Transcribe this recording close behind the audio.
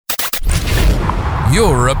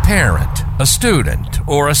You're a parent, a student,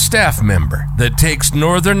 or a staff member that takes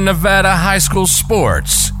Northern Nevada high school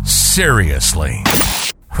sports seriously.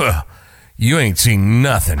 Well, you ain't seen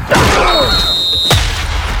nothing.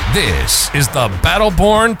 This is the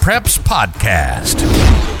Battleborn Preps Podcast.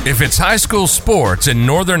 If it's high school sports in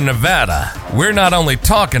Northern Nevada, we're not only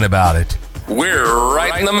talking about it, we're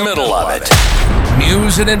right in the middle of it.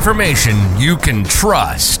 News and information you can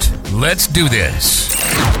trust. Let's do this.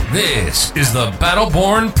 This is the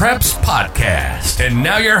Battleborn Preps Podcast. And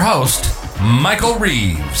now your host, Michael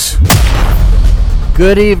Reeves.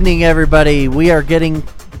 Good evening, everybody. We are getting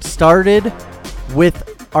started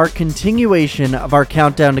with our continuation of our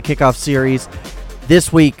Countdown to Kickoff series.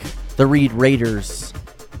 This week, the Reed Raiders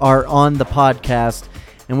are on the podcast,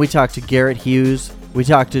 and we talked to Garrett Hughes. We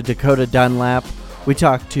talked to Dakota Dunlap. We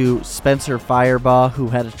talked to Spencer Firebaugh, who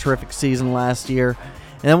had a terrific season last year.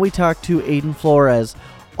 And then we talked to Aiden Flores.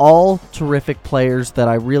 All terrific players that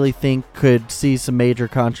I really think could see some major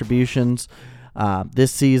contributions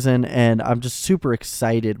this season. And I'm just super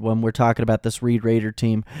excited when we're talking about this Reed Raider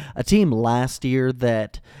team. A team last year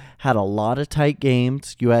that had a lot of tight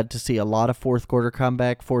games. You had to see a lot of fourth quarter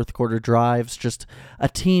comeback, fourth quarter drives, just a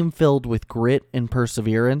team filled with grit and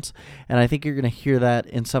perseverance. And I think you're going to hear that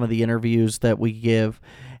in some of the interviews that we give.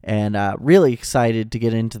 And really excited to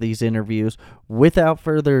get into these interviews. Without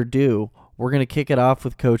further ado, we're going to kick it off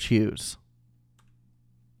with Coach Hughes.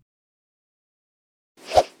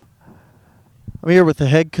 I'm here with the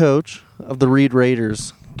head coach of the Reed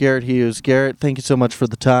Raiders, Garrett Hughes. Garrett, thank you so much for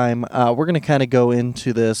the time. We're going to kind of go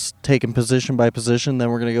into this taking position by position, then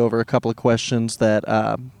we're going to go over a couple of questions that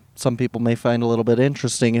some people may find a little bit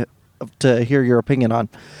interesting to hear your opinion on.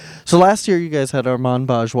 So last year you guys had Armand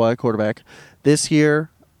Bajwa at quarterback. This year,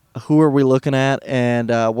 who are we looking at, and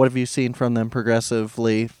what have you seen from them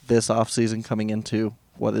progressively this offseason coming into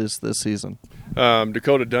what is this season?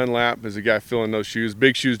 Dakota Dunlap is a guy filling those shoes,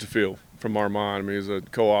 big shoes to fill from Armand. I mean, he's a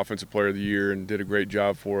co-offensive player of the year and did a great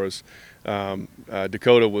job for us.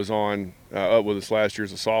 Dakota was on up with us last year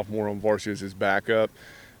as a sophomore on varsity as his backup.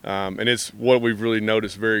 And it's what we've really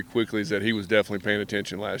noticed very quickly is that he was definitely paying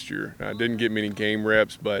attention last year. Didn't get many game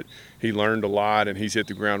reps, but he learned a lot, and he's hit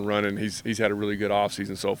the ground running. He's had a really good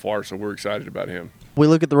offseason so far, so we're excited about him. We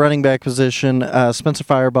look at the running back position. Spencer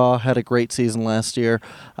Firebaugh had a great season last year.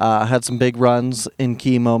 Had some big runs in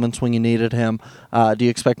key moments when you needed him. Do you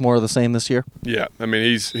expect more of the same this year? Yeah, I mean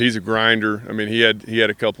he's a grinder. I mean he had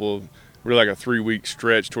a couple of really like a 3-week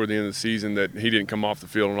stretch toward the end of the season that he didn't come off the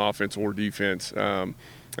field on offense or defense.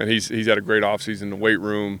 And he's had a great offseason in the weight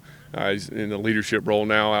room. He's in a leadership role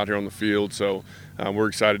now out here on the field. So we're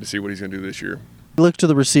excited to see what he's going to do this year. Look to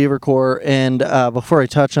the receiver core, and before I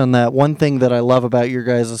touch on that, one thing that I love about your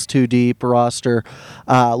guys' 2-deep roster,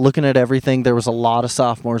 looking at everything, there was a lot of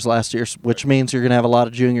sophomores last year, which means you're going to have a lot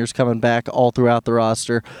of juniors coming back all throughout the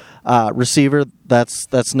roster. Receiver,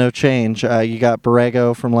 that's no change. You got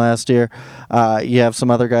Borrego from last year. You have some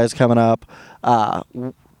other guys coming up.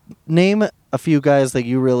 Name a few guys that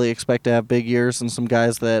you really expect to have big years and some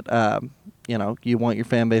guys that, you want your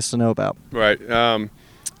fan base to know about. Right.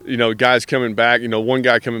 Guys coming back, one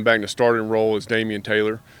guy coming back in the starting role is Damian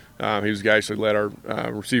Taylor. He was the guy who actually led our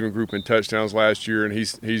receiving group in touchdowns last year, and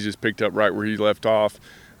he's just picked up right where he left off.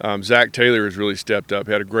 Zach Taylor has really stepped up.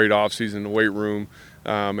 He had a great offseason in the weight room,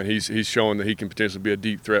 and he's showing that he can potentially be a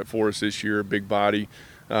deep threat for us this year, a big body.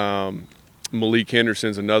 Malik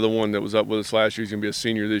Henderson's another one that was up with us last year. He's going to be a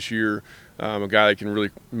senior this year, a guy that can really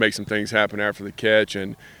make some things happen after the catch.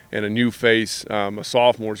 And a new face, a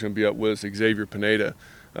sophomore is going to be up with us, Xavier Pineda,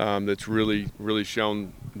 that's really, really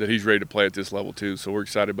shown that he's ready to play at this level too. So we're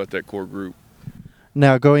excited about that core group.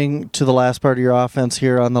 Now, going to the last part of your offense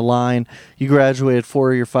here on the line, you graduated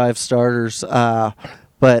 4 of your 5 starters,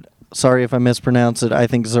 but sorry if I mispronounce it. I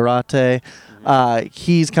think Zarate,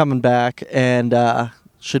 he's coming back and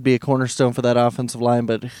should be a cornerstone for that offensive line,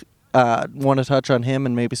 but want to touch on him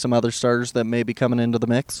and maybe some other starters that may be coming into the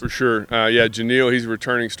mix? For sure. Janelle, he's a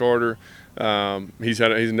returning starter. He's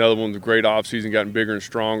another one with a great offseason, gotten bigger and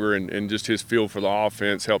stronger, and just his feel for the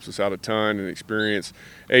offense helps us out a ton and experience.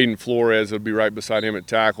 Aiden Flores will be right beside him at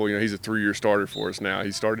tackle. He's a 3-year starter for us now.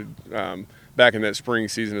 He started back in that spring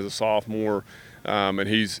season as a sophomore, and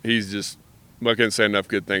he's just – I can't say enough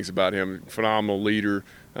good things about him. Phenomenal leader,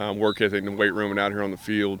 work ethic in the weight room and out here on the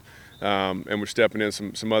field. And we're stepping in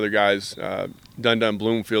some other guys. Dundon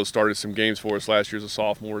Bloomfield started some games for us last year as a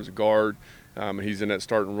sophomore as a guard. And he's in that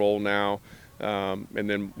starting role now. And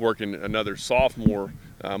then working another sophomore,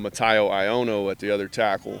 Matayo Iono at the other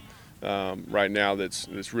tackle right now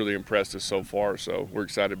that's really impressed us so far. So we're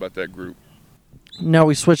excited about that group. Now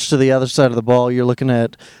we switch to the other side of the ball. You're looking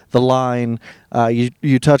at the line.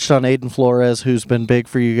 You touched on Aiden Flores, who's been big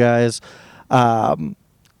for you guys.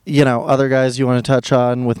 Other guys you want to touch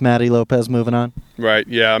on with Matty Lopez moving on? Right,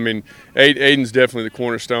 yeah. I mean, Aiden's definitely the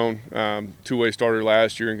cornerstone. Two-way starter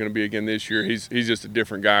last year and going to be again this year. He's just a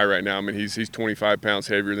different guy right now. I mean, he's 25 pounds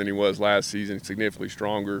heavier than he was last season, significantly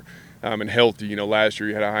stronger and healthy. Last year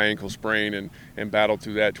he had a high ankle sprain and battled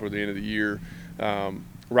through that toward the end of the year.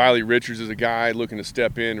 Riley Richards is a guy looking to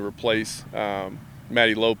step in to replace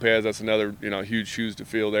Matty Lopez. That's another huge shoes to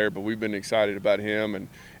fill there, but we've been excited about him,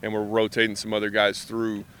 and we're rotating some other guys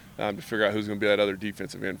through to figure out who's going to be that other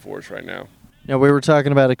defensive end for us right now. Now, we were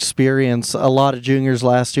talking about experience, a lot of juniors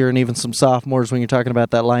last year and even some sophomores when you're talking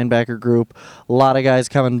about that linebacker group. A lot of guys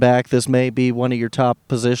coming back. This may be one of your top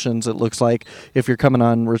positions, it looks like, if you're coming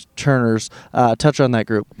on returners. Touch on that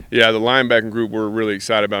group. Yeah, the linebacking group we're really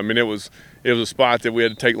excited about. I mean, it was a spot that we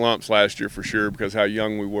had to take lumps last year for sure because how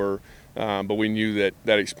young we were. But we knew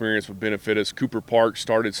that experience would benefit us. Cooper Park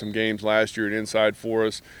started some games last year at inside for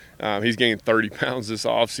us. He's gained 30 pounds this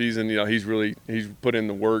offseason. He's put in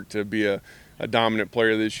the work to be a dominant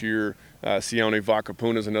player this year. Sione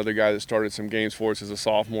Vakapuna is another guy that started some games for us as a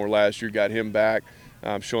sophomore last year. Got him back,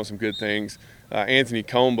 showing some good things. Anthony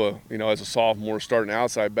Comba, as a sophomore, starting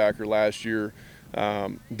outside backer last year,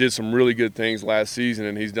 did some really good things last season,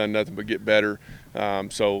 and he's done nothing but get better.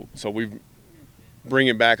 So we've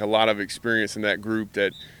bringing back a lot of experience in that group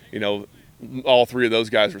that, all three of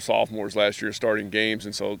those guys were sophomores last year starting games,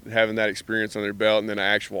 and so having that experience on their belt and then an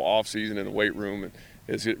actual offseason in the weight room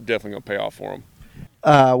is definitely going to pay off for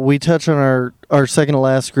them. We touch on our second to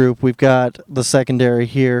last group. We've got the secondary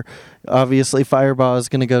here. Obviously, Firebaugh is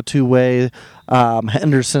going to go two-way.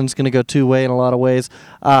 Henderson's going to go two-way in a lot of ways.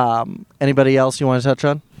 Anybody else you want to touch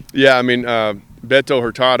on? Yeah, I mean, Beto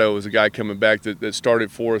Hurtado is a guy coming back that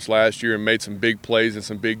started for us last year and made some big plays in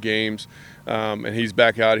some big games. And he's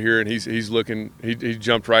back out here, and he's looking. He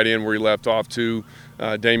jumped right in where he left off too.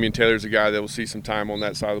 Damian Taylor's a guy that will see some time on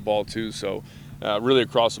that side of the ball too. So really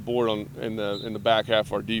across the board in the back half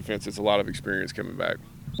of our defense, it's a lot of experience coming back.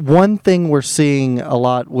 One thing we're seeing a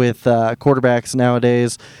lot with quarterbacks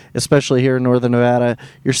nowadays, especially here in Northern Nevada,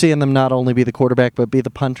 you're seeing them not only be the quarterback but be the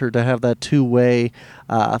punter to have that two-way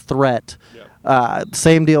threat. Yeah.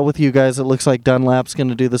 Same deal with you guys. It looks like Dunlap's going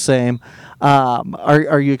to do the same.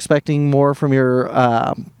 Are you expecting more from your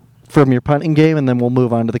punting game, and then we'll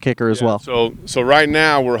move on to the kicker as well? So right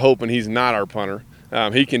now we're hoping he's not our punter.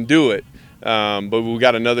 He can do it. But we've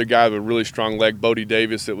got another guy with a really strong leg, Bodie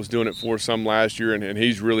Davis, that was doing it for some last year, and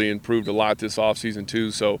he's really improved a lot this offseason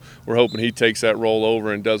too. So we're hoping he takes that role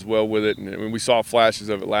over and does well with it. And we saw flashes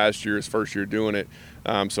of it last year, his first year doing it.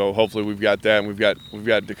 So hopefully we've got that, and we've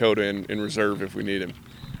got Dakota in reserve if we need him.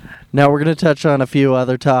 Now we're going to touch on a few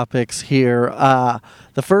other topics here.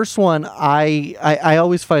 The first one I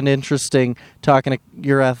always find interesting talking to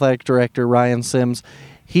your athletic director, Ryan Sims.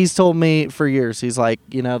 He's told me for years, he's like,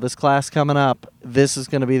 this class coming up, this is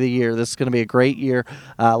going to be the year. This is going to be a great year.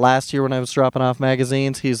 Last year when I was dropping off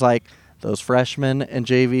magazines, he's like, those freshmen and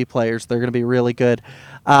JV players, they're going to be really good.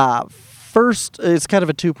 First, it's kind of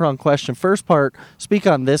a two-pronged question. First part, speak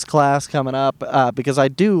on this class coming up, because I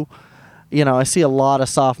do, I see a lot of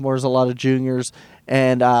sophomores, a lot of juniors,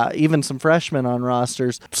 and even some freshmen on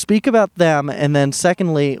rosters. Speak about them, and then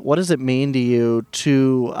secondly, what does it mean to you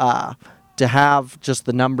to have just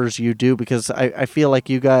the numbers you do? Because I feel like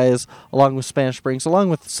you guys, along with Spanish Springs, along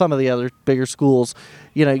with some of the other bigger schools,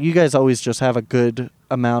 you guys always just have a good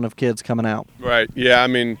amount of kids coming out. Right. Yeah, I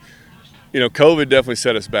mean, COVID definitely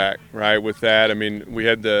set us back, right, with that. I mean, we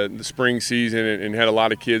had the spring season and had a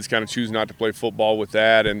lot of kids kind of choose not to play football with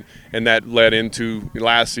that, and that led into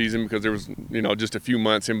last season because there was, just a few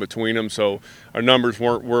months in between them. So our numbers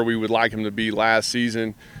weren't where we would like them to be last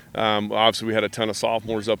season. Obviously, we had a ton of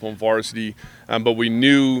sophomores up on varsity, but we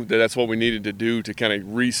knew that that's what we needed to do to kind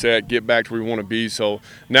of reset, get back to where we want to be. So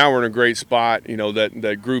now we're in a great spot.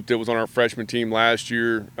 That group that was on our freshman team last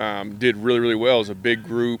year did really, really well. It was a big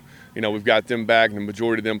group. We've got them back, and the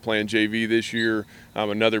majority of them playing JV this year.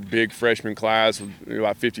 Another big freshman class with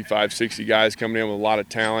about 55, 60 guys coming in with a lot of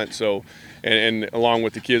talent. So, and along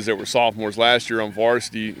with the kids that were sophomores last year on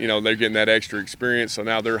varsity, they're getting that extra experience. So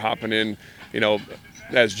now they're hopping in,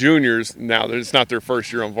 as juniors. Now it's not their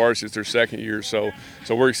first year on varsity, it's their second year. So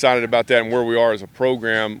we're excited about that, and where we are as a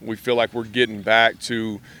program, we feel like we're getting back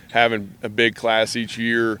to having a big class each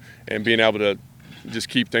year and being able to just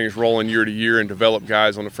keep things rolling year to year and develop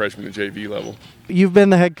guys on the freshman and JV level. You've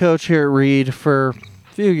been the head coach here at Reed for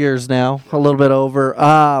a few years now, a little bit over.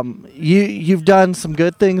 You've done some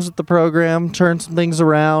good things with the program, turned some things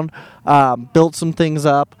around, built some things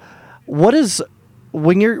up. What is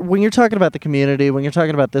when you're talking about the community, when you're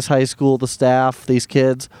talking about this high school, the staff, these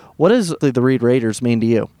kids, what does the Reed Raiders mean to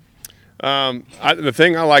you? The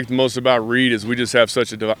thing I like the most about Reed is we just have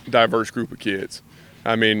such a diverse group of kids.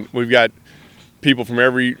 I mean, we've got people from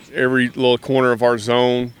every little corner of our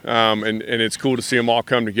zone, and it's cool to see them all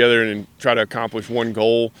come together and try to accomplish one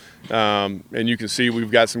goal. And you can see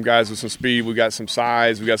we've got some guys with some speed, we've got some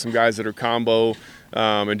size, we've got some guys that are combo,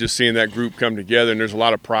 and just seeing that group come together. And there's a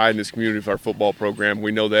lot of pride in this community of our football program.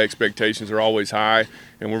 We know the expectations are always high,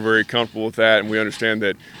 and we're very comfortable with that, and we understand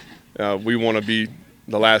that we want to be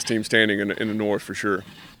the last team standing in the North for sure.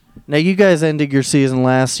 Now, you guys ended your season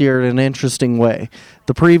last year in an interesting way.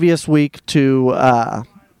 The previous week to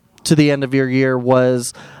the end of your year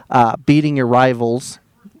was beating your rivals,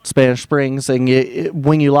 Spanish Springs, and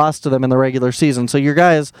when you lost to them in the regular season. So your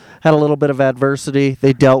guys had a little bit of adversity.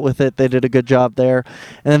 They dealt with it. They did a good job there.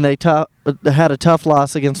 And then they had a tough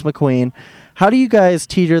loss against McQueen. How do you guys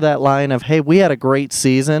teeter that line of, hey, we had a great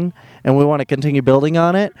season and we want to continue building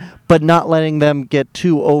on it, but not letting them get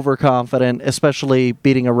too overconfident, especially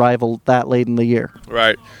beating a rival that late in the year?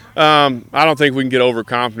 Right. I don't think we can get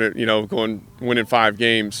overconfident, winning 5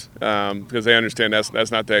 games, because they understand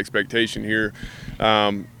that's not the expectation here.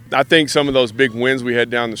 I think some of those big wins we had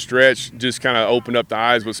down the stretch just kind of opened up the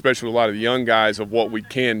eyes, but especially with a lot of the young guys, of what we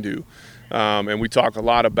can do. And we talk a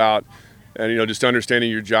lot about just understanding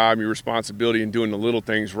your job, your responsibility, and doing the little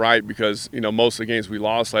things right, because, most of the games we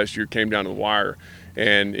lost last year came down to the wire.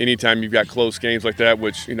 And anytime you've got close games like that,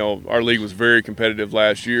 which, our league was very competitive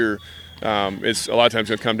last year, it's a lot of times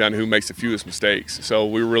going to come down to who makes the fewest mistakes. So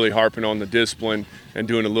we were really harping on the discipline and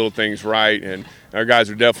doing the little things right. And our guys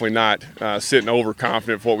are definitely not sitting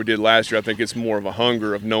overconfident for what we did last year. I think it's more of a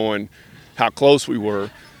hunger of knowing how close we were.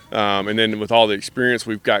 And then with all the experience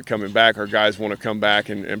we've got coming back, our guys want to come back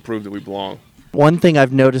and prove that we belong. One thing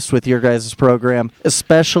I've noticed with your guys' program,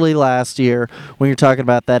 especially last year when you're talking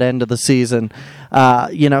about that end of the season,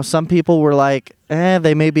 some people were like,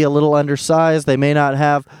 they may be a little undersized. They may not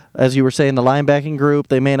have, as you were saying, the linebacking group.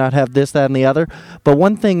 They may not have this, that, and the other. But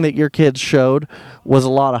one thing that your kids showed was a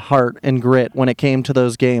lot of heart and grit when it came to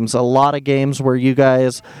those games. A lot of games where you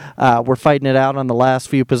guys were fighting it out on the last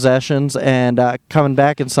few possessions and coming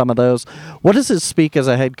back in some of those. What does it speak as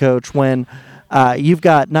a head coach when you've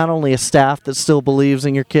got not only a staff that still believes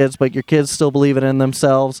in your kids, but your kids still believe in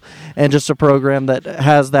themselves, and just a program that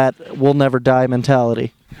has that will never die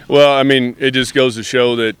mentality? Well, I mean, it just goes to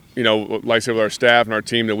show that, like I said, with our staff and our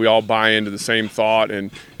team, that we all buy into the same thought, and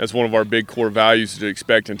that's one of our big core values, to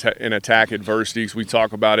expect and attack adversity. Because we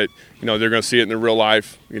talk about it, they're going to see it in their real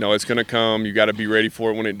life. It's going to come. You got to be ready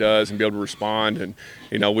for it when it does and be able to respond. And,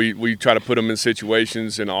 we try to put them in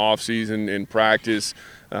situations in the off season, in practice,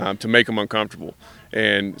 to make them uncomfortable.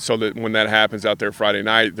 And so that when that happens out there Friday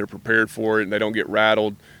night, they're prepared for it and they don't get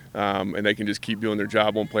rattled. And they can just keep doing their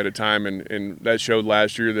job one play at a time. And that showed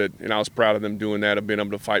last year that, I was proud of them doing that, of being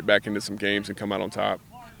able to fight back into some games and come out on top.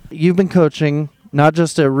 You've been coaching not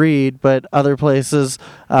just at Reed, but other places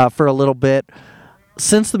for a little bit.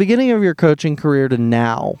 Since the beginning of your coaching career to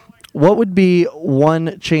now, what would be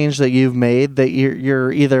one change that you've made that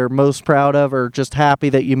you're either most proud of, or just happy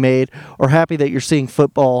that you made, or happy that you're seeing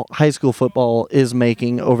football, high school football, is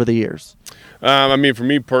making over the years? For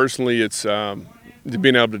me personally, it's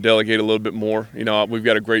being able to delegate a little bit more. We've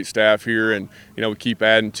got a great staff here, and we keep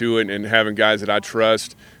adding to it, and having guys that I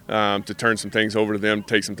trust to turn some things over to them,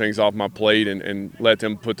 take some things off my plate, and let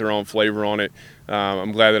them put their own flavor on it.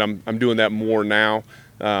 I'm glad that I'm doing that more now,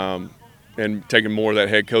 and taking more of that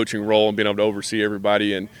head coaching role and being able to oversee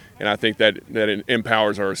everybody, and I think that it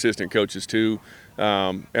empowers our assistant coaches too.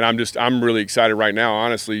 And I'm really excited right now.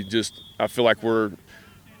 Honestly, I feel like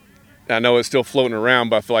I know it's still floating around,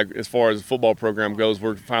 but I feel like as far as the football program goes,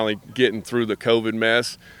 we're finally getting through the COVID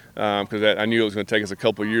mess, because I knew it was going to take us a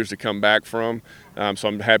couple of years to come back from. So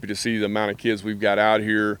I'm happy to see the amount of kids we've got out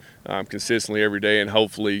here consistently every day, and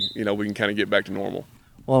hopefully, we can kind of get back to normal.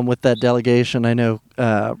 Well, and with that delegation, I know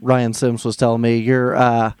Ryan Sims was telling me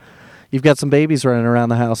you've got some babies running around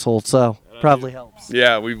the household, so probably helps.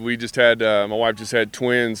 Yeah, we just had my wife just had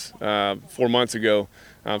twins 4 months ago.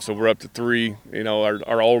 So we're up to 3.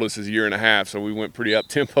 Our oldest is 1.5 years, so we went pretty up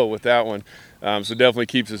tempo with that one. So definitely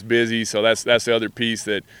keeps us busy. So that's the other piece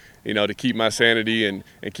that, to keep my sanity and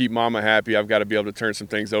keep mama happy, I've got to be able to turn some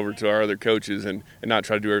things over to our other coaches and not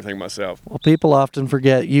try to do everything myself. Well, people often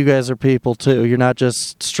forget you guys are people too. You're not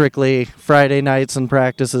just strictly Friday nights and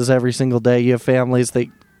practices every single day. You have families that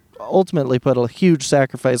ultimately put a huge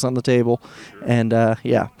sacrifice on the table. And,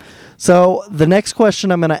 yeah. So the next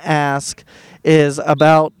question I'm going to ask is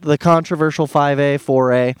about the controversial 5A,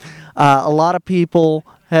 4A. A lot of people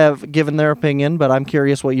have given their opinion, but I'm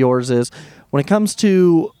curious what yours is. When it comes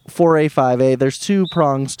to 4A, 5A, there's two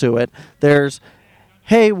prongs to it. There's,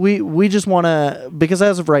 hey, we just want to, because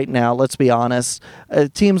as of right now, let's be honest,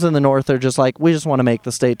 teams in the North are just like, we just want to make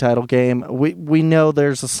the state title game. We know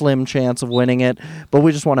there's a slim chance of winning it, but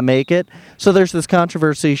we just want to make it. So there's this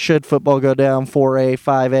controversy, should football go down 4A,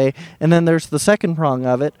 5A? And then there's the second prong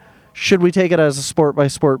of it. Should we take it as a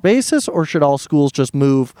sport-by-sport basis, or should all schools just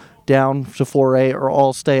move down to 4A or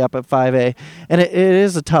all stay up at 5A? And it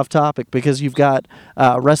is a tough topic because you've got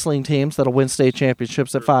wrestling teams that'll win state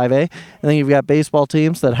championships at 5A, and then you've got baseball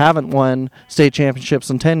teams that haven't won state championships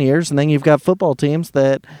in 10 years, and then you've got football teams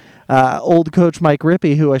that old coach Mike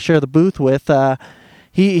Rippey, who I share the booth with,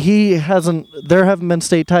 he hasn't. There haven't been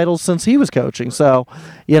state titles since he was coaching. So,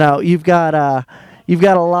 you've got a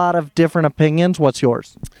lot of different opinions. What's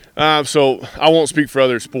yours? So I won't speak for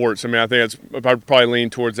other sports. I mean, I think I'd probably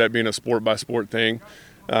lean towards that being a sport-by-sport thing.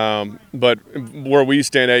 But where we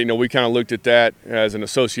stand at, we kind of looked at that as an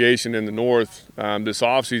association in the North this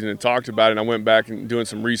offseason and talked about it. And I went back and doing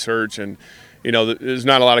some research, and, there's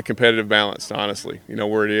not a lot of competitive balance, honestly,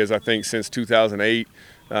 where it is. I think since 2008,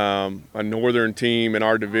 a Northern team in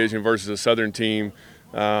our division versus a Southern team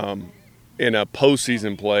in a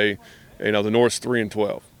postseason play, the North's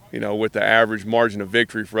 3-12. With the average margin of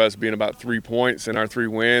victory for us being about 3 points in our 3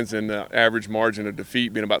 wins, and the average margin of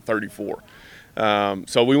defeat being about 34.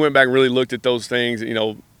 So we went back and really looked at those things,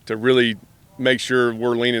 to really make sure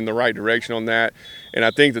we're leaning the right direction on that. And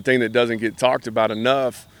I think the thing that doesn't get talked about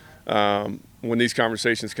enough when these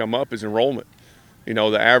conversations come up is enrollment.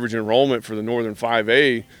 The average enrollment for the Northern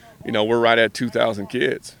 5A, we're right at 2,000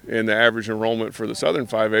 kids, and the average enrollment for the Southern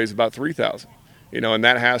 5A is about 3,000. And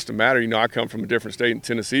that has to matter. I come from a different state in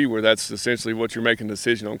Tennessee where that's essentially what you're making a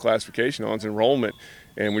decision on classification on is enrollment.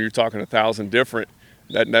 And when you're talking 1,000 different,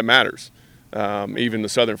 that matters. Even the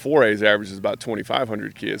Southern 4A's average is about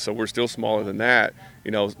 2,500 kids, so we're still smaller than that.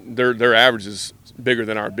 Their average is bigger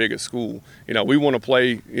than our biggest school. We want to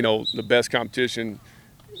play, the best competition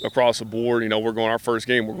across the board. We're going our first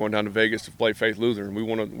game. We're going down to Vegas to play Faith Lutheran. We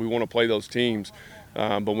want to play those teams.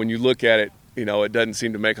 But when you look at it, it doesn't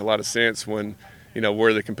seem to make a lot of sense when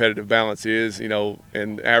where the competitive balance is,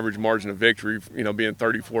 and average margin of victory, being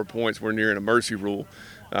 34 points, we're nearing a mercy rule.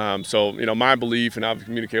 So, my belief, and I've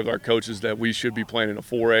communicated with our coaches, that we should be playing in a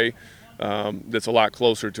 4A that's a lot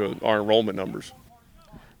closer to our enrollment numbers.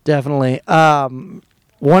 Definitely.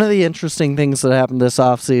 One of the interesting things that happened this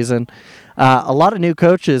offseason, a lot of new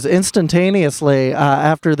coaches instantaneously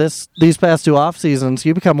after these past 2 off seasons.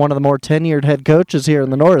 You become one of the more tenured head coaches here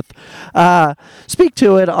in the North. Speak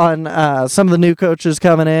to it on some of the new coaches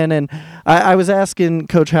coming in. And I was asking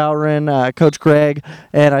Coach Howren, Coach Greg,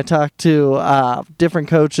 and I talked to different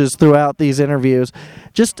coaches throughout these interviews.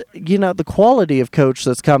 Just the quality of coach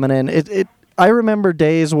that's coming in. I remember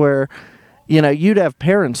days where you'd have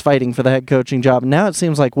parents fighting for the head coaching job. Now it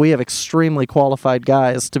seems like we have extremely qualified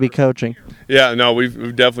guys to be coaching. Yeah, no,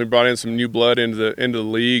 we've definitely brought in some new blood into the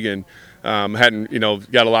league, and hadn't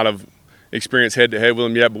got a lot of experience head to head with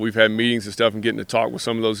them yet, but we've had meetings and stuff and getting to talk with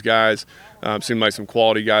some of those guys. Seem like some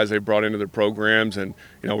quality guys they brought into their programs, and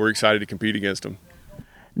we're excited to compete against them.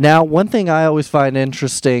 Now, one thing I always find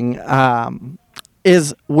interesting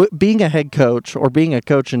is being a head coach or being a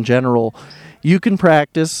coach in general. You can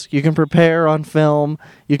practice, you can prepare on film,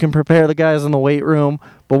 you can prepare the guys in the weight room,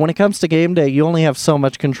 but when it comes to game day, you only have so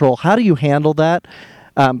much control. How do you handle that?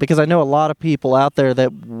 Because I know a lot of people out there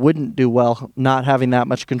that wouldn't do well not having that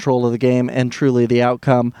much control of the game and truly the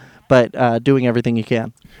outcome, but doing everything you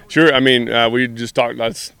can. Sure. I mean, we just had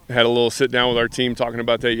a little sit down with our team talking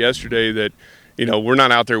about that yesterday, that, we're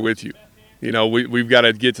not out there with you. We've got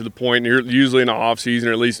to get to the point, usually in the off season,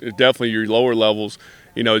 or at least definitely your lower levels,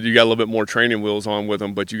 you got a little bit more training wheels on with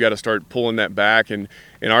them, but you got to start pulling that back. And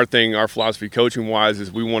our philosophy coaching wise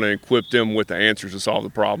is we want to equip them with the answers to solve the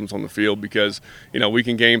problems on the field, because, we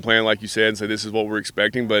can game plan, like you said, and say this is what we're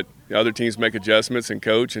expecting, but other teams make adjustments and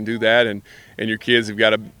coach and do that. And your kids have got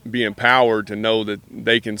to be empowered to know that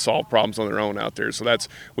they can solve problems on their own out there. So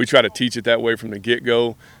we try to teach it that way from the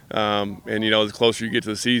get-go. And, the closer you get to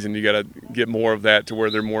the season, you got to get more of that to where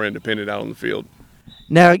they're more independent out on the field.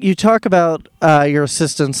 Now, you talk about your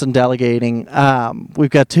assistants and delegating. We've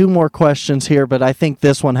got 2 more questions here, but I think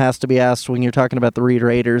this one has to be asked when you're talking about the Reed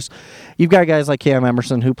Raiders. You've got guys like Cam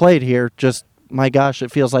Emerson, who played here just my gosh,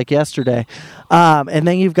 it feels like yesterday. And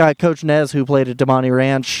then you've got Coach Nez, who played at Damani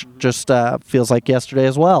Ranch, just feels like yesterday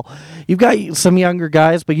as well. You've got some younger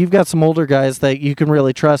guys, but you've got some older guys that you can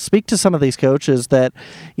really trust. Speak to some of these coaches that,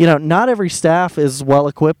 not every staff is well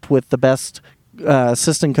equipped with the best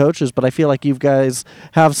assistant coaches, but I feel like you guys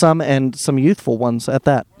have some, and some youthful ones at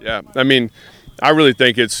that. Yeah, I mean, I really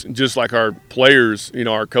think it's just like our players,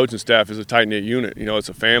 our coaching staff is a tight-knit unit. It's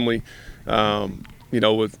a family.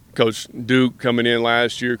 With Coach Duke coming in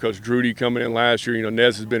last year, Coach Drudy coming in last year,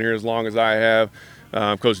 Nez has been here as long as I have,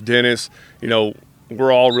 Coach Dennis,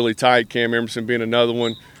 we're all really tight, Cam Emerson being another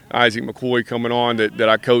one, Isaac McCoy coming on that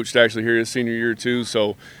I coached actually here his senior year too.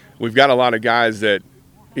 So we've got a lot of guys that,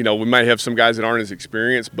 we might have some guys that aren't as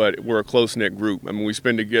experienced, but we're a close-knit group. I mean, we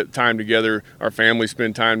spend time together, our families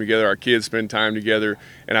spend time together, our kids spend time together,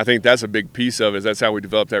 and I think that's a big piece of it. That's how we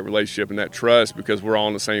develop that relationship and that trust, because we're all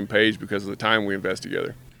on the same page because of the time we invest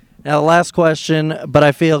together. Now, the last question, but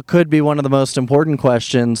I feel could be one of the most important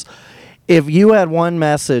questions. If you had one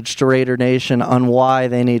message to Raider Nation on why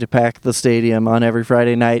they need to pack the stadium on every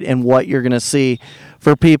Friday night and what you're going to see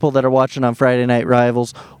for people that are watching on Friday Night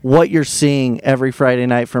Rivals, what you're seeing every Friday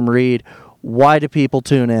night from Reed, why do people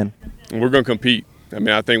tune in? We're going to compete. I mean,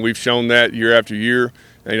 I think we've shown that year after year.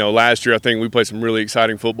 Last year I think we played some really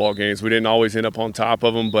exciting football games. We didn't always end up on top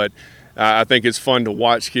of them, but I think it's fun to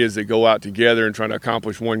watch kids that go out together and try to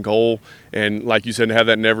accomplish one goal. And like you said, to have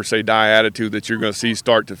that never say die attitude that you're going to see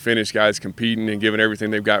start to finish, guys competing and giving everything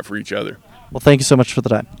they've got for each other. Well, thank you so much for the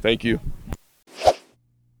time. Thank you.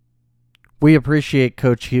 We appreciate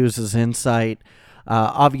Coach Hughes' insight.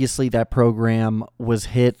 Obviously, that program was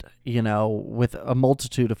hit, with a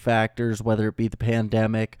multitude of factors, whether it be the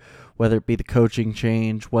pandemic, whether it be the coaching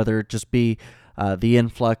change, whether it just be the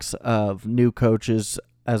influx of new coaches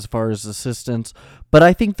as far as assistants. But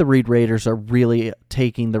I think the Reed Raiders are really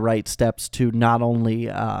taking the right steps to not only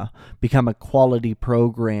become a quality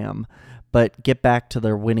program, but get back to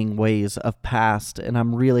their winning ways of past. And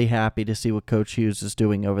I'm really happy to see what Coach Hughes is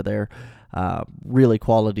doing over there. Really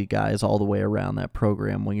quality guys all the way around that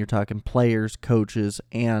program when you're talking players, coaches,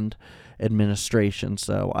 and administration.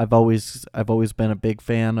 So I've always been a big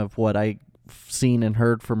fan of what I've seen and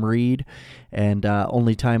heard from Reed, and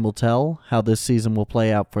only time will tell how this season will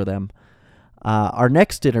play out for them. Our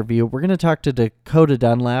next interview, we're going to talk to Dakota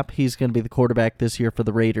Dunlap. He's going to be the quarterback this year for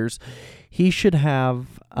the Raiders. He should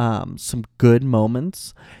have some good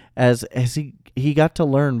moments as he got to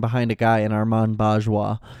learn behind a guy in Armand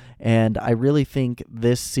Bajwa. And I really think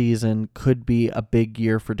this season could be a big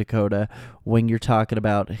year for Dakota when you're talking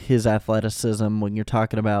about his athleticism, when you're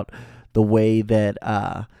talking about the way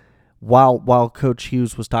that while Coach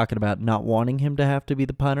Hughes was talking about not wanting him to have to be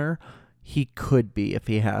the punter, he could be if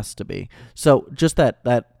he has to be. So just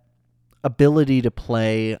that ability to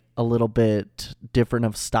play a little bit different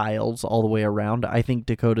of styles all the way around, I think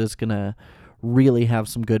Dakota's going to really have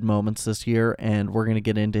some good moments this year, and we're going to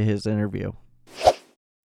get into his interview.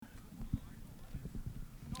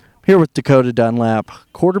 Here with Dakota Dunlap,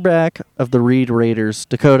 quarterback of the Reed Raiders.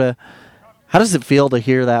 Dakota, how does it feel to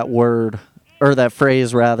hear that word, or that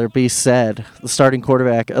phrase rather, be said, the starting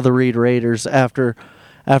quarterback of the Reed Raiders after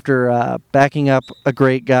backing up a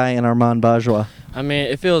great guy in Armand Bajwa? I mean,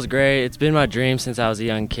 it feels great. It's been my dream since I was a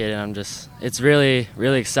young kid, and it's really,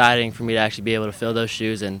 really exciting for me to actually be able to fill those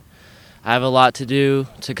shoes. And I have a lot to do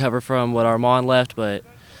to cover from what Armand left, but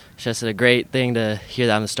it's just a great thing to hear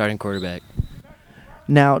that I'm the starting quarterback.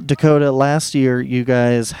 Now, Dakota, last year you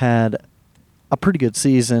guys had a pretty good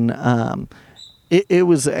season. It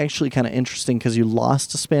was actually kind of interesting because you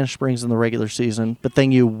lost to Spanish Springs in the regular season, but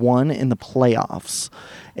then you won in the playoffs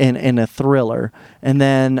in a thriller. And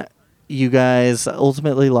then you guys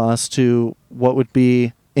ultimately lost to what would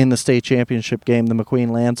be in the state championship game, the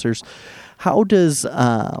McQueen Lancers. How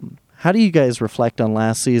do you guys reflect on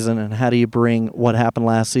last season, and how do you bring what happened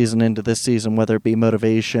last season into this season, whether it be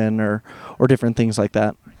motivation or different things like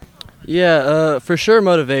that? Yeah, for sure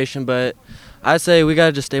motivation, but I'd say we got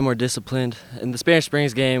to just stay more disciplined. In the Spanish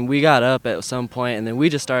Springs game, we got up at some point, and then we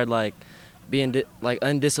just started being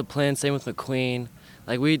undisciplined. Same with McQueen.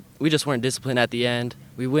 We just weren't disciplined at the end.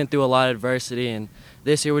 We went through a lot of adversity, and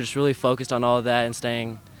this year we're just really focused on all of that and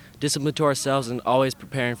staying disciplined to ourselves and always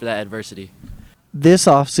preparing for that adversity. This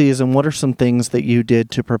offseason, what are some things that you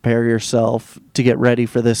did to prepare yourself to get ready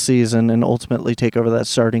for this season and ultimately take over that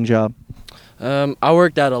starting job? I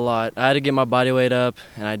worked out a lot. I had to get my body weight up,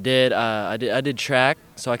 and I did. I did track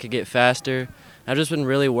so I could get faster. I've just been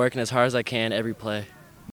really working as hard as I can every play.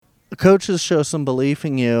 The coaches show some belief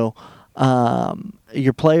in you.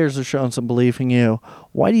 Your players are showing some belief in you.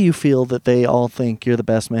 Why do you feel that they all think you're the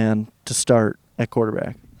best man to start at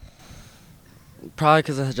quarterback? Probably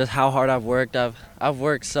because of just how hard I've worked. I've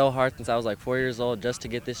worked so hard since I was like 4 years old just to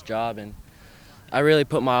get this job, and I really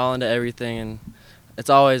put my all into everything, and it's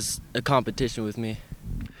always a competition with me.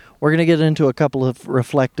 We're going to get into a couple of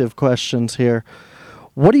reflective questions here.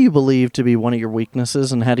 What do you believe to be one of your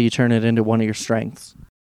weaknesses, and how do you turn it into one of your strengths?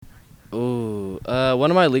 One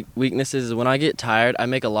of my weaknesses is when I get tired, I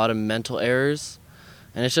make a lot of mental errors,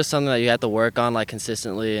 and it's just something that you have to work on like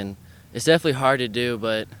consistently, and it's definitely hard to do,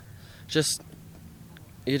 but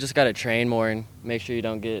you just got to train more and make sure you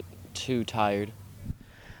don't get too tired.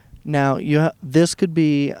 Now, this could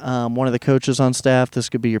be one of the coaches on staff, this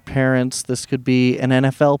could be your parents, this could be an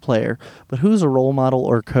NFL player, but who's a role model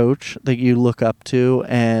or coach that you look up to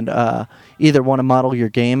and either want to model your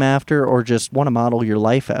game after or just want to model your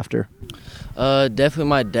life after? Definitely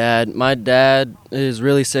my dad. My dad is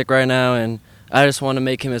really sick right now, and I just want to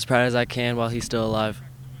make him as proud as I can while he's still alive.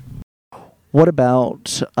 What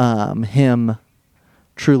about him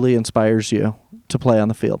truly inspires you to play on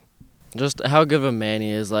the field? Just how good of a man he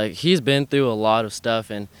is. Like, he's been through a lot of stuff,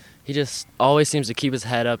 and he just always seems to keep his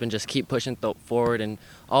head up and just keep pushing forward and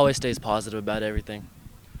always stays positive about everything.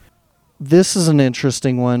 This is an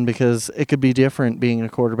interesting one because it could be different being a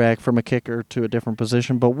quarterback from a kicker to a different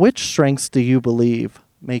position, but which strengths do you believe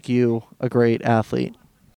make you a great athlete?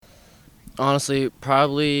 Honestly,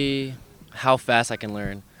 probably how fast I can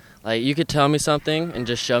learn. Like, you could tell me something and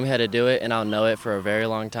just show me how to do it, and I'll know it for a very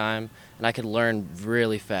long time, and I could learn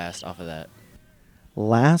really fast off of that.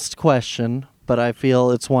 Last question, but I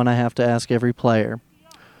feel it's one I have to ask every player.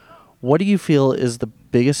 What do you feel is the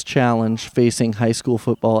biggest challenge facing high school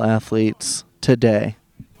football athletes today?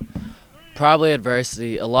 Probably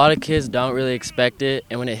adversity. A lot of kids don't really expect it,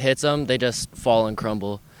 and when it hits them, they just fall and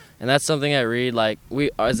crumble. And that's something at Reed, like,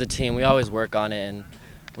 we as a team, we always work on it, and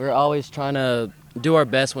we're always trying to do our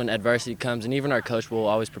best when adversity comes, and even our coach will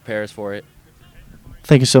always prepare us for it.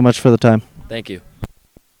 Thank you so much for the time. Thank you.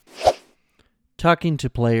 Talking to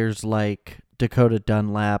players like Dakota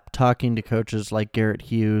Dunlap, talking to coaches like Garrett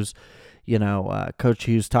Hughes, Coach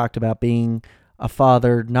Hughes talked about being a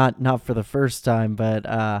father, not for the first time,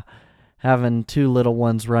 but having two little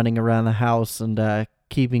ones running around the house and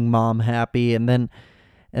keeping mom happy. And then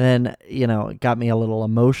it got me a little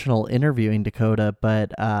emotional interviewing Dakota,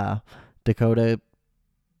 but Dakota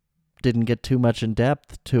didn't get too much in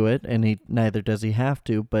depth to it, and neither does he have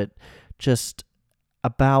to, but just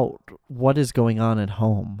about what is going on at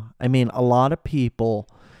home. I mean, a lot of people,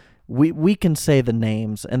 we can say the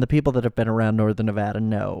names, and the people that have been around Northern Nevada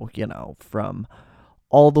know, from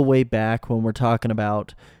all the way back when we're talking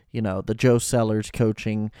about, the Joe Sellers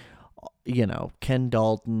coaching, Ken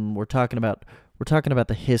Dalton. We're talking about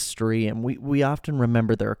the history, and we often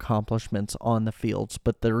remember their accomplishments on the fields.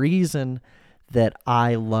 But the reason that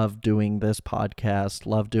I love doing this podcast,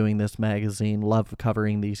 love doing this magazine, love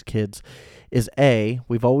covering these kids is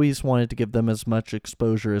we've always wanted to give them as much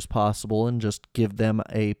exposure as possible and just give them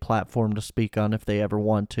a platform to speak on if they ever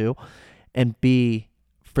want to, and B,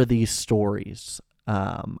 for these stories.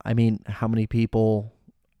 I mean, how many people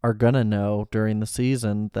are going to know during the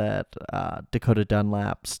season that Dakota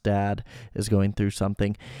Dunlap's dad is going through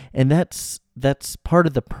something? And that's part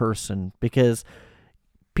of the person, because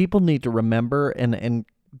people need to remember, and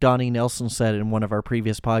Donnie Nelson said in one of our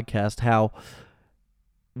previous podcasts, how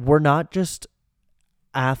we're not just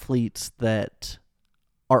athletes that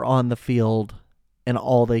are on the field and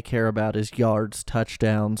all they care about is yards,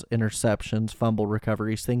 touchdowns, interceptions, fumble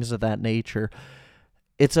recoveries, things of that nature.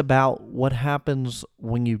 It's about what happens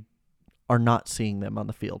when you are not seeing them on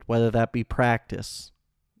the field, whether that be practice,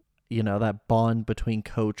 that bond between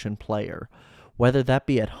coach and player, whether that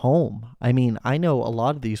be at home. I mean, I know a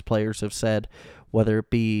lot of these players have said, whether it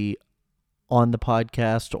be on the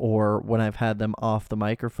podcast or when I've had them off the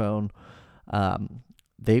microphone,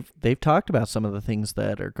 they've talked about some of the things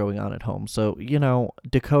that are going on at home. So,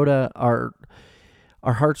 Dakota, our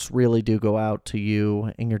hearts really do go out to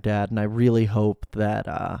you and your dad, and I really hope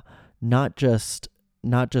that not just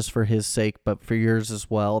for his sake, but for yours as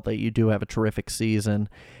well, that you do have a terrific season,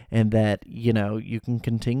 and that, you can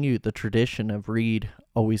continue the tradition of Reed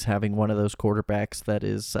always having one of those quarterbacks that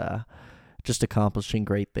is just accomplishing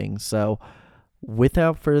great things. So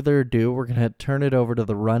without further ado, we're going to turn it over to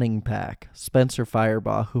the running back, Spencer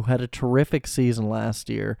Firebaugh, who had a terrific season last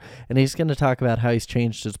year, and he's going to talk about how he's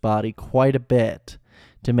changed his body quite a bit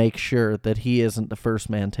to make sure that he isn't the first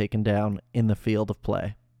man taken down in the field of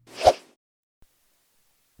play.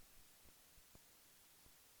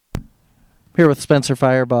 Here with Spencer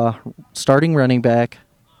Firebaugh, starting running back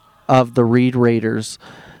of the Reed Raiders.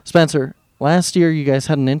 Spencer, last year you guys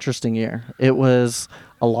had an interesting year. It was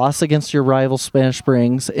a loss against your rival Spanish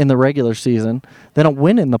Springs in the regular season, then a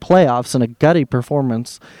win in the playoffs and a gutty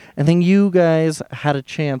performance, and then you guys had a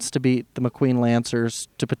chance to beat the McQueen Lancers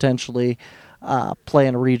to potentially play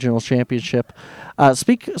in a regional championship.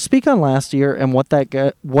 Speak on last year and what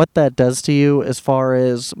that does to you as far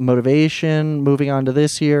as motivation moving on to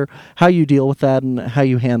this year, how you deal with that and how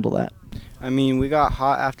you handle that. I mean, we got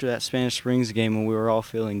hot after that Spanish Springs game when we were all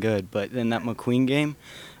feeling good, but then that McQueen game,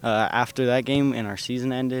 after that game and our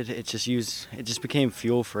season ended, it just became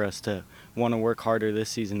fuel for us to want to work harder this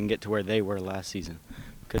season and get to where they were last season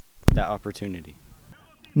because of that opportunity.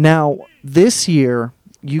 Now, this year,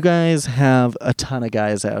 you guys have a ton of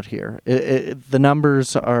guys out here. The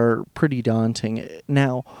numbers are pretty daunting.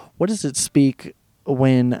 Now, what does it speak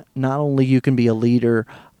when not only you can be a leader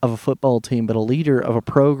of a football team, but a leader of a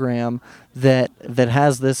program that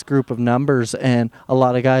has this group of numbers and a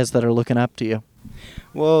lot of guys that are looking up to you?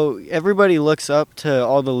 Well, everybody looks up to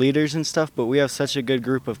all the leaders and stuff, but we have such a good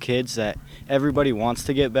group of kids that everybody wants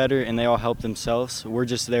to get better and they all help themselves. We're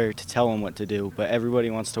just there to tell them what to do, but everybody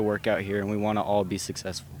wants to work out here and we want to all be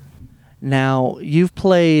successful. Now, you've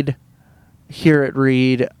played here at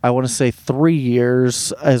Reed, I want to say 3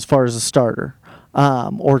 years as far as a starter,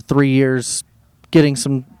 or 3 years getting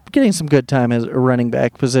some good time as a running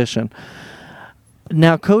back position.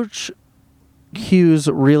 Now, Coach Hughes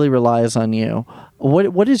really relies on you.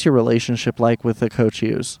 What is your relationship like with Coach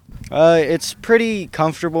Hughes? It's pretty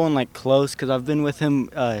comfortable and close because I've been with him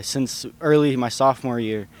since early my sophomore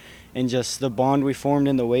year, and just the bond we formed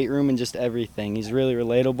in the weight room and just everything. He's really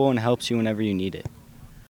relatable and helps you whenever you need it.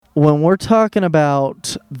 When we're talking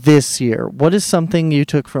about this year, what is something you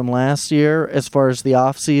took from last year as far as the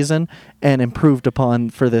off season and improved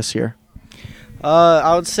upon for this year?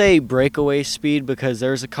 I would say breakaway speed, because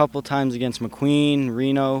there's a couple times against McQueen,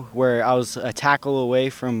 Reno, where I was a tackle away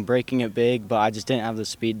from breaking it big, but I just didn't have the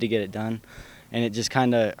speed to get it done. And it just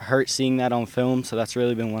kind of hurt seeing that on film, so that's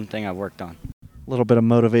really been one thing I've worked on. A little bit of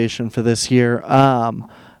motivation for this year.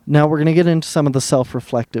 Now we're going to get into some of the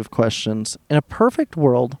self-reflective questions. In a perfect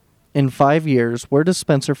world, in 5 years, where does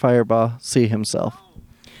Spencer Firebaugh see himself?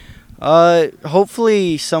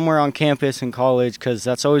 Hopefully somewhere on campus in college, because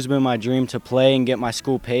that's always been my dream, to play and get my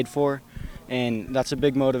school paid for. And that's a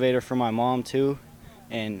big motivator for my mom, too.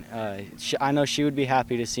 And I know she would be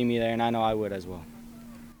happy to see me there, and I know I would as well.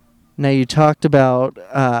 Now, you talked about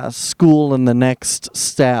school and the next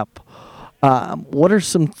step. What are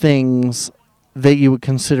some things that you would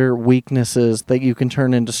consider weaknesses that you can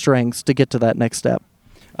turn into strengths to get to that next step?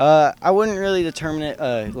 I wouldn't really determine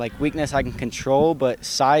it like weakness I can control, but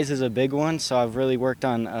size is a big one. So I've really worked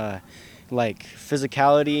on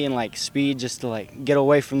physicality and speed, just to get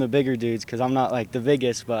away from the bigger dudes, because I'm not the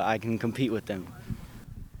biggest, but I can compete with them.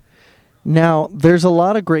 Now, there's a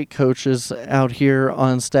lot of great coaches out here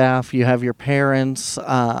on staff. You have your parents.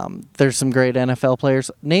 There's some great NFL players.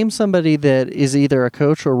 Name somebody that is either a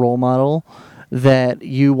coach or role model that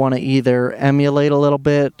you want to either emulate a little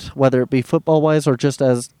bit, whether it be football-wise or just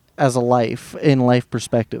as a life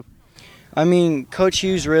perspective. I mean, Coach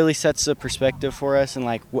Hughes really sets the perspective for us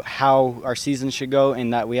and how our season should go,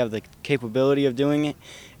 and that we have the capability of doing it.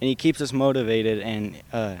 And he keeps us motivated, and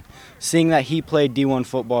seeing that he played D1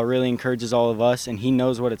 football really encourages all of us, and he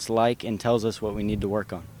knows what it's like and tells us what we need to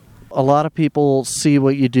work on. A lot of people see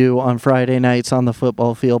what you do on Friday nights on the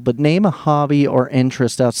football field, but name a hobby or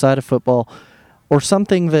interest outside of football, or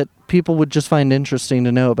something that people would just find interesting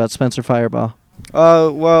to know about Spencer Firebaugh.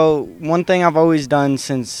 Well, one thing I've always done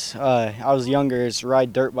since I was younger is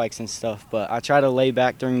ride dirt bikes and stuff, but I try to lay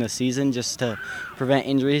back during the season just to prevent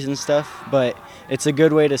injuries and stuff. But it's a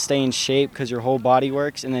good way to stay in shape because your whole body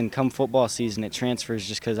works, and then come football season it transfers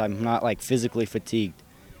just because I'm not physically fatigued.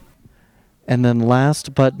 And then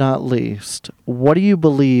last but not least, what do you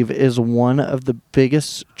believe is one of the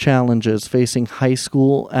biggest challenges facing high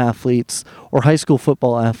school athletes or high school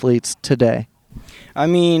football athletes today? I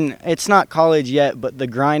mean, it's not college yet, but the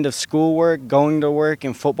grind of schoolwork, going to work,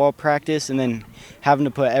 and football practice, and then having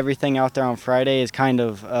to put everything out there on Friday is kind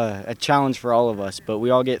of a challenge for all of us. But we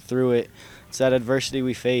all get through it. It's that adversity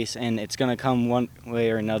we face, and it's going to come one way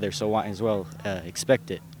or another, so might as well expect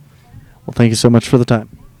it. Well, thank you so much for the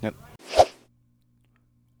time. Yep.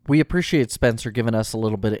 We appreciate Spencer giving us a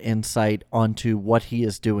little bit of insight into what he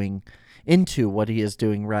is doing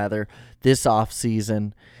this off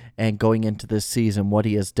season. And going into this season, what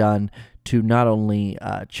he has done to not only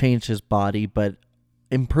change his body, but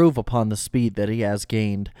improve upon the speed that he has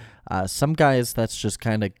gained. Some guys, that's just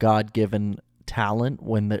kind of God-given talent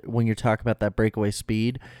when you're talking about that breakaway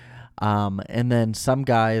speed. And then some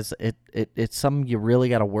guys, it's something you really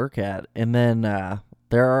got to work at. And then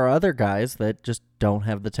there are other guys that just don't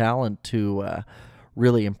have the talent to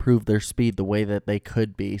really improve their speed the way that they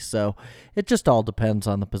could be. So it just all depends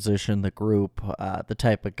on the position, the group, the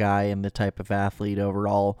type of guy, and the type of athlete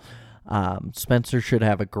overall. Spencer should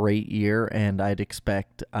have a great year, and I'd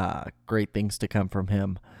expect great things to come from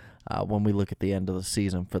him when we look at the end of the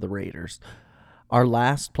season for the Raiders. Our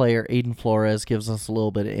last player, Aiden Flores, gives us a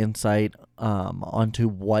little bit of insight onto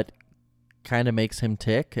what kind of makes him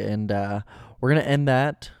tick, and we're going to end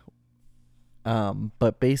that.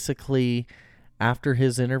 But basically, after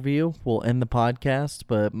his interview, we'll end the podcast.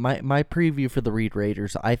 But my preview for the Reed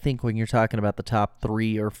Raiders, I think when you're talking about the top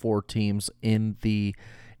 3 or 4 teams in the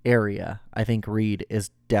area, I think Reed is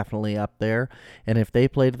definitely up there. And if they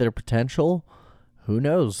play to their potential, who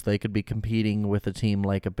knows? They could be competing with a team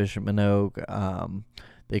like a Bishop Manogue.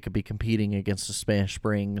 They could be competing against the Spanish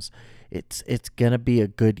Springs. It's going to be a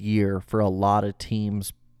good year for a lot of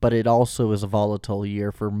teams, but it also is a volatile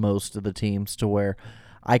year for most of the teams, to where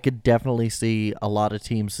I could definitely see a lot of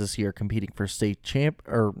teams this year competing for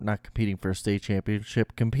not competing for a state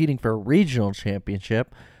championship, competing for a regional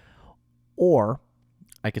championship, or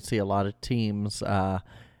I could see a lot of teams,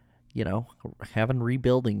 having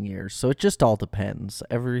rebuilding years. So it just all depends.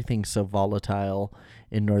 Everything's so volatile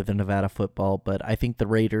in Northern Nevada football, but I think the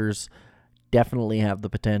Raiders definitely have the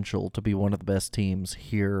potential to be one of the best teams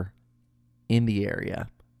here in the area.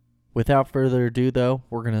 Without further ado, though,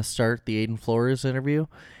 we're going to start the Aiden Flores interview,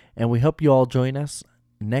 and we hope you all join us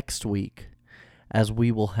next week as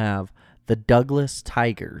we will have the Douglas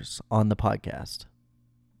Tigers on the podcast.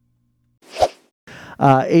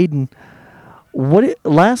 Aiden,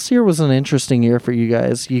 last year was an interesting year for you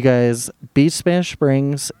guys. You guys beat Spanish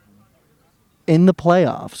Springs in the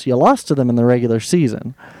playoffs. You lost to them in the regular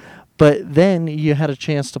season, but then you had a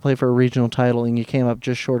chance to play for a regional title, and you came up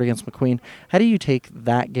just short against McQueen. How do you take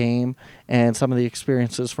that game and some of the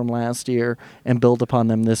experiences from last year and build upon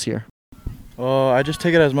them this year? I just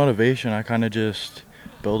take it as motivation. I kind of just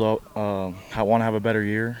build up. I want to have a better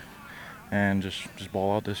year, and just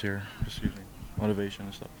ball out this year. Just using motivation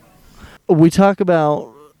and stuff. We talk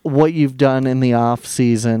about what you've done in the off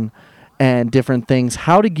season and different things.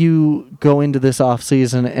 How did you go into this off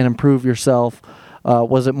season and improve yourself?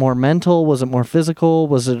 Was it more mental? Was it more physical?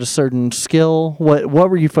 Was it a certain skill? What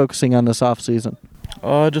were you focusing on this off season?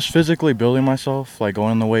 Just physically building myself, like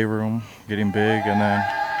going in the weight room, getting big, and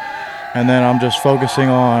then I'm just focusing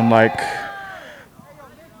on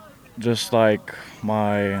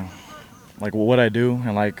what I do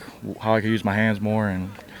and like how I could use my hands more,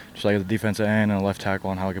 and just like the defensive end and a left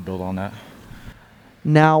tackle, and how I could build on that.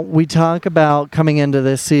 Now, we talk about coming into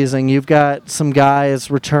this season, you've got some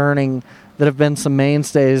guys returning that have been some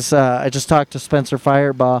mainstays. I just talked to Spencer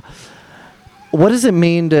Firebaugh. What does it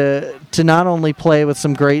mean to not only play with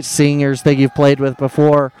some great seniors that you've played with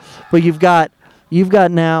before, but you've got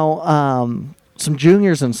now some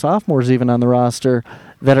juniors and sophomores even on the roster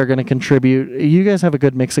that are going to contribute. You guys have a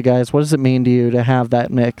good mix of guys. What does it mean to you to have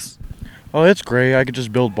that mix? Oh, it's great. I could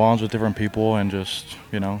just build bonds with different people and just,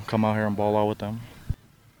 come out here and ball out with them.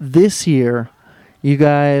 This year, you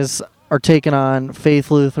guys are taking on Faith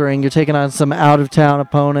Lutheran. You're taking on some out-of-town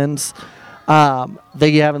opponents that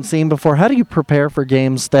you haven't seen before. How do you prepare for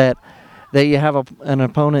games that you have an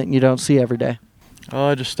opponent you don't see every day?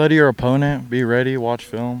 Just study your opponent, be ready, watch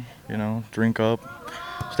film, drink up,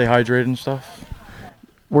 stay hydrated and stuff.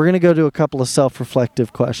 We're going to go to a couple of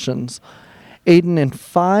self-reflective questions. Aiden, in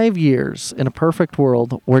 5 years, in a perfect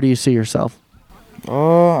world, where do you see yourself?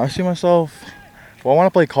 I see myself, I want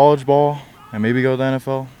to play college ball and maybe go to the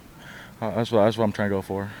NFL. That's what I'm trying to go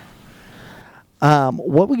for.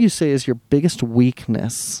 What would you say is your biggest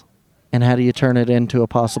weakness, and how do you turn it into a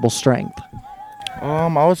possible strength?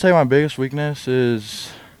 I would say my biggest weakness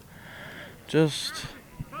is just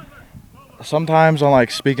sometimes I'm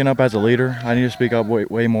speaking up as a leader. I need to speak up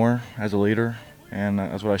way more as a leader, and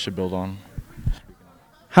that's what I should build on.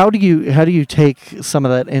 How do you take some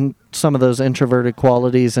of those introverted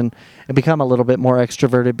qualities and become a little bit more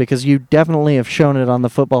extroverted? Because you definitely have shown it on the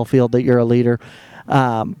football field that you're a leader,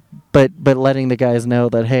 but letting the guys know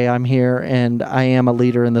that, hey, I'm here and I am a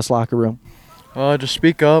leader in this locker room. Just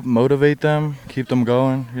speak up, motivate them, keep them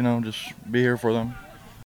going. Just be here for them.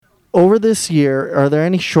 Over this year, are there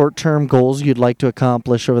any short-term goals you'd like to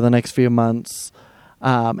accomplish over the next few months,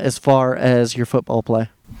 as far as your football play?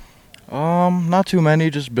 Not too many.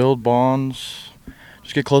 Just build bonds.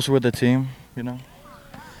 Just get closer with the team,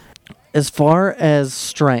 As far as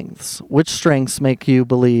strengths, which strengths make you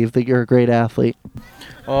believe that you're a great athlete?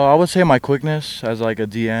 I would say my quickness as like a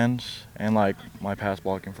D end and like my pass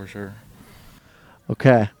blocking for sure.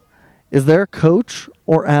 Okay. Is there a coach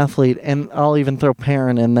or athlete, and I'll even throw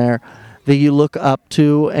parent in there, that you look up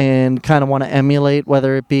to and kind of want to emulate,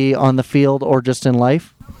 whether it be on the field or just in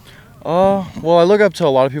life? Well, I look up to a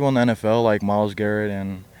lot of people in the NFL, like Myles Garrett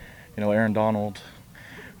and Aaron Donald.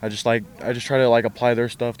 I just try to like apply their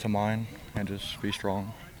stuff to mine and just be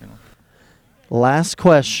strong. Last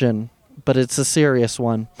question, but it's a serious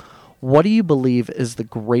one. What do you believe is the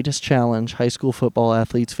greatest challenge high school football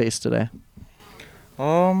athletes face today?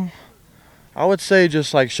 I would say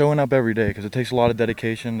just like showing up every day, because it takes a lot of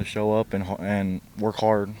dedication to show up and work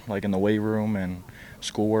hard, like in the weight room and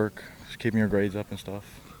schoolwork, just keeping your grades up and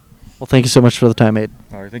stuff. Well, thank you so much for the time, Aiden.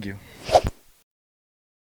 All right, thank you.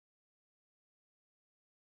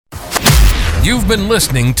 You've been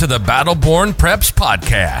listening to the Battleborn Preps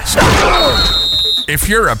Podcast. If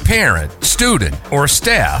you're a parent, student, or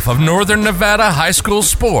staff of Northern Nevada High School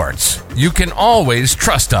sports, you can always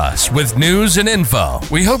trust us with news and info.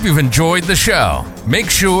 We hope you've enjoyed the show.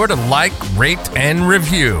 Make sure to like, rate, and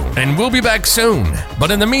review, and we'll be back soon.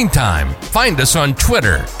 But in the meantime, find us on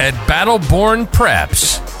Twitter at Battleborn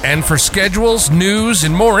Preps. And for schedules, news,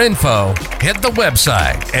 and more info, hit the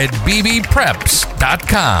website at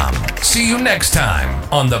bbpreps.com. See you next time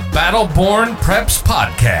on the Battleborn Preps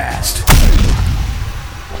Podcast.